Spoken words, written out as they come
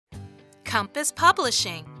Compass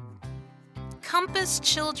Publishing. Compass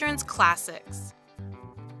Children's Classics.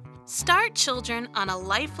 Start children on a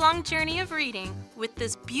lifelong journey of reading with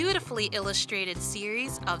this beautifully illustrated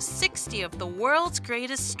series of 60 of the world's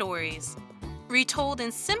greatest stories, retold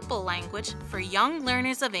in simple language for young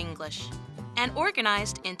learners of English, and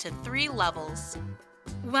organized into 3 levels.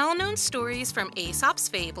 Well-known stories from Aesop's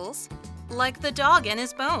fables, like The Dog and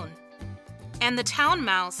His Bone, and The Town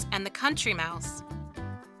Mouse and the Country Mouse.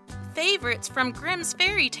 Favorites from Grimm's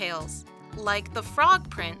fairy tales, like The Frog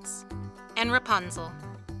Prince and Rapunzel.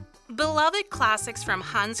 Beloved classics from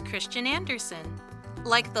Hans Christian Andersen,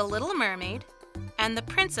 like The Little Mermaid and The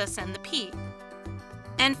Princess and the Pea.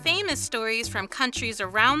 And famous stories from countries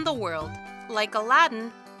around the world, like Aladdin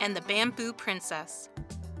and the Bamboo Princess.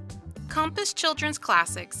 Compass Children's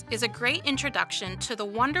Classics is a great introduction to the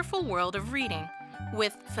wonderful world of reading,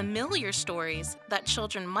 with familiar stories that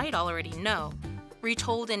children might already know,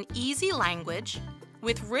 retold in easy language,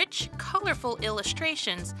 with rich, colorful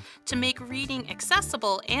illustrations to make reading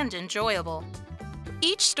accessible and enjoyable.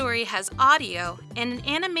 Each story has audio and an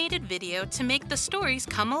animated video to make the stories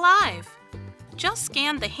come alive. Just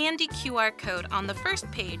scan the handy QR code on the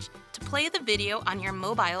first page to play the video on your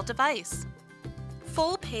mobile device.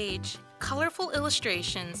 Full-page, colorful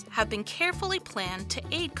illustrations have been carefully planned to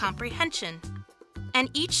aid comprehension. And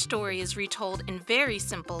each story is retold in very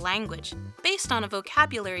simple language, based on a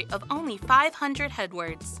vocabulary of only 500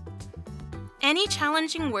 headwords. Any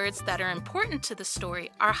challenging words that are important to the story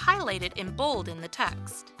are highlighted in bold in the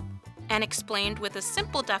text, and explained with a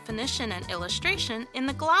simple definition and illustration in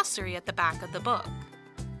the glossary at the back of the book.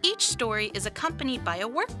 Each story is accompanied by a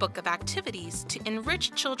workbook of activities to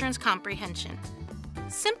enrich children's comprehension.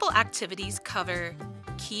 Simple activities cover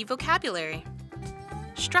key vocabulary,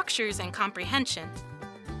 structures and comprehension,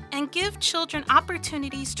 and give children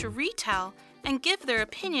opportunities to retell and give their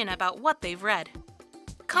opinion about what they've read.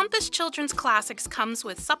 Compass Children's Classics comes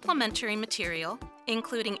with supplementary material,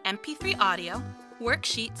 including MP3 audio,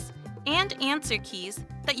 worksheets, and answer keys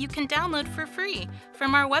that you can download for free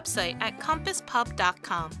from our website at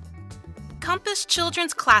compasspub.com. Compass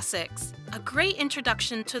Children's Classics, a great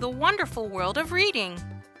introduction to the wonderful world of reading.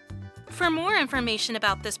 For more information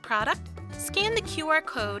about this product, scan the QR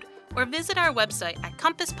code or visit our website at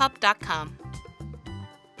compasspub.com.